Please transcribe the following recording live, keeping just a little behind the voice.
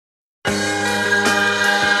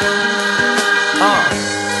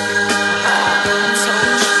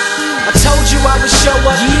would show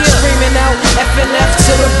up, screaming out F and F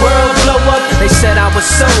till the world blow up. They said I was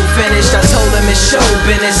so finished, I told them it's show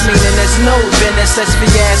business, meaning there's no business, that's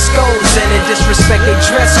fiascos in it. Disrespect they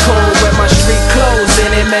dress code, wear my street clothes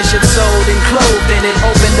in it, measured, sold, and clothed in it.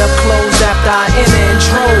 Opened up clothes after I entered and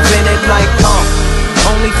drove in it like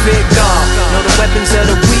only fear God. Know the weapons of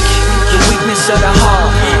the weak, the weakness of the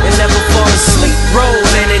heart, and never fall asleep. Roll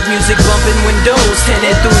in it, music bumping windows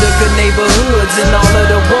tinted through the good neighborhoods and all of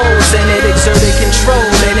the woes in it. Exerted control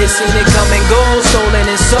in it, seen it come and go, stolen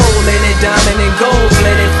and soul in it. Diamond and gold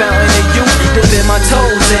blended, fountain of youth, dipping my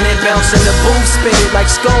toes in it. Bouncing the booth, spit it like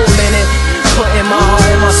skull in it. Putting my heart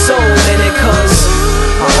and my soul in it, cause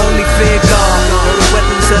I only fear God. Know the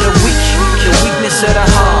weapons of the weak, the weakness of the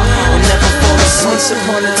heart, and never fall asleep. Once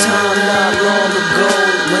upon a time, not long ago,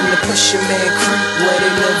 when the pusher man creep where they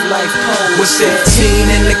live life pose. Was 15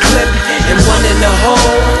 in the clip and 1 in the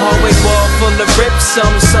hole. Hallway wall full of rips,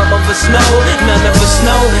 some of us know, none of us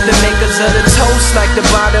know the makers of the toast, like the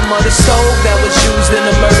bottom of the stove that was used in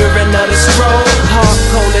the murdering of the scroll. Heart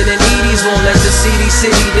colder than Edie's, won't let the CD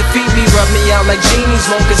city defeat me. Rub me out like genies,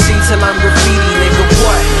 won't concede till I'm graffiti. Nigga,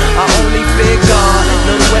 what? I only fear God.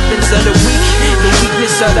 Know the weapons of the weak, the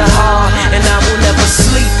weakness of the heart, and I will never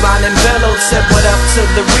sleep. I done bellowed, said what up to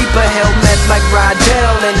the reaper. Helmet like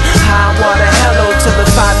Rydell and high water hello to the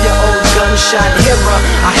 5-year-old gunshot hearer.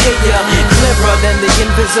 I hear ya clearer than the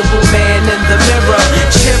invisible man in the mirror.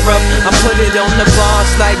 Cheer up, I put it on the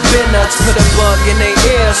bars like nuts. Put a bug in their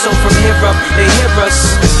ear, so from here up they hear us.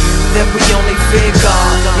 That we only fear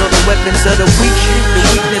God. Know the weapons of the weak, the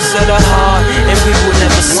weakness of the heart, and we will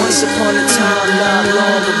never sleep. Once upon a time, not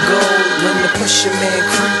long ago, when the pusher man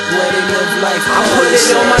creep where they live life. I put it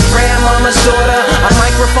on my grandmama's daughter, a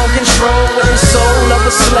microphone control with the soul of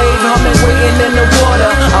a slave, humming, waiting in the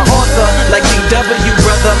water. An author like DW,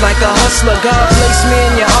 brother, like a hustler. God placed me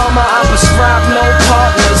in your armor, I prescribe no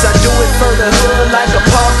partners. I do it for the hood like a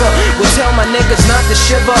Parker. Will tell my niggas not to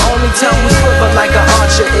shiver, only time we quiver like an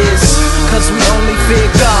archer is. Cause we only fear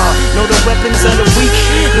God. Know the weapons of the weak,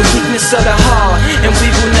 the weakness of the heart, and we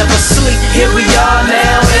will never sleep. Here we are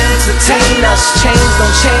now, entertain us. Chains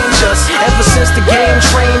don't change us. Ever since the game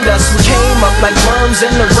trained us, we came up like worms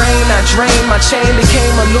in the rain. I drained, my chain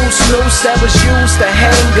became a loose noose that was used to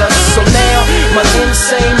hang us. So now, my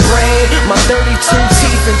insane brain, my 32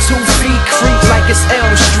 teeth and 2 feet creep like it's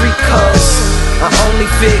Elm Street. Cause I only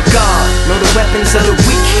fear God. Know the weapons of the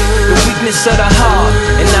weak, the weakness of the heart,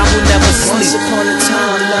 and I will never sleep. Once upon a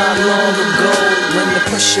time, not long ago, when the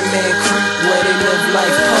pusher man creep where they live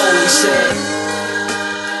life pole, he said